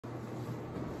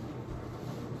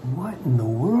What in the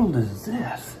world is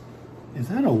this? Is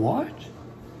that a watch?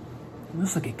 It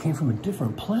looks like it came from a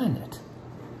different planet.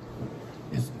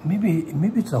 Maybe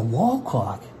it's a wall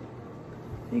clock.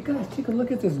 Hey guys, take a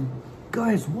look at this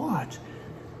guy's watch.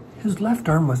 His left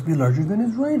arm must be larger than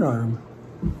his right arm.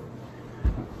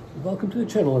 Welcome to the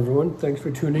channel, everyone. Thanks for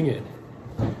tuning in.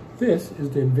 This is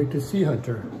the Invicta Sea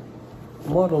Hunter,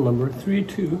 model number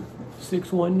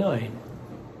 32619.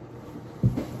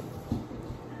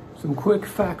 Some quick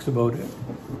facts about it.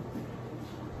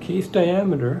 Case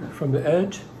diameter from the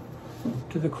edge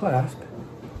to the clasp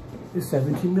is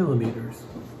 17 millimeters.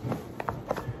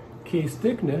 Case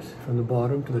thickness from the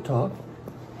bottom to the top,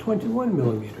 21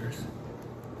 millimeters.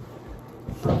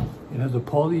 It has a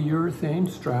polyurethane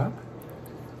strap,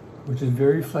 which is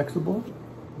very flexible,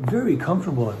 very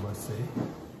comfortable, I must say.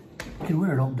 You can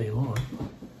wear it all day long.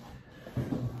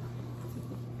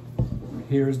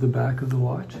 Here's the back of the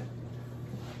watch.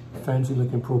 Fancy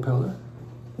looking propeller.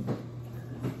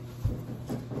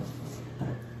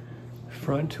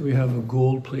 Front, we have a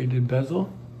gold plated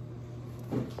bezel,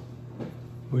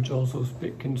 which also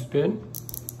can spin.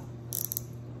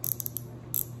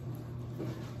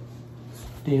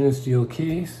 Stainless steel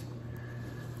case.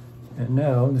 And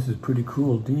now, this is pretty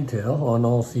cool detail on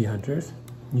all Sea Hunters.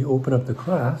 You open up the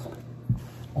clasp,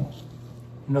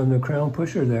 and on the crown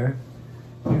pusher there,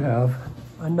 you have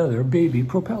another baby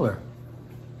propeller.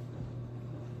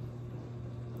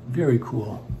 Very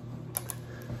cool.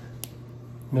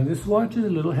 Now this watch is a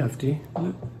little hefty,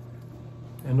 and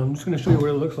I'm just going to show you what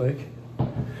it looks like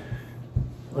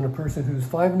on a person who's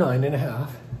 5'9.5"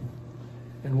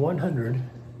 and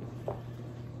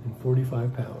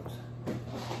 145 pounds.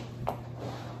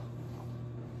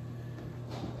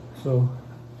 So,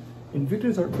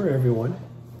 Invictas aren't for everyone,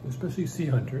 especially Sea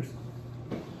Hunters.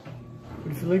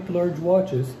 But if you like large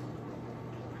watches,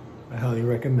 I highly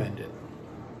recommend it.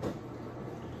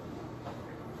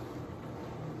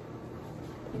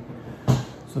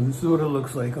 So this is what it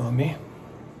looks like on me.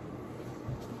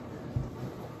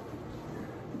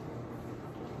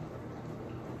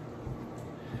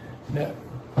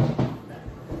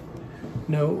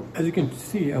 Now, as you can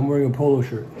see, I'm wearing a polo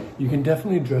shirt. You can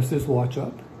definitely dress this watch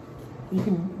up. You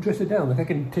can dress it down. Like I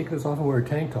can take this off and wear a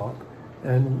tank top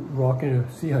and rock in a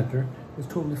Sea Hunter. It's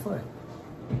totally fine.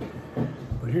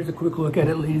 But here's a quick look at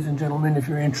it, ladies and gentlemen. If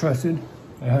you're interested,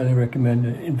 I highly recommend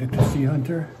the Invicta Sea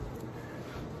Hunter.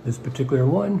 This particular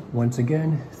one, once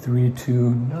again,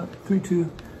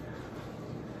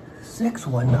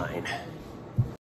 32619.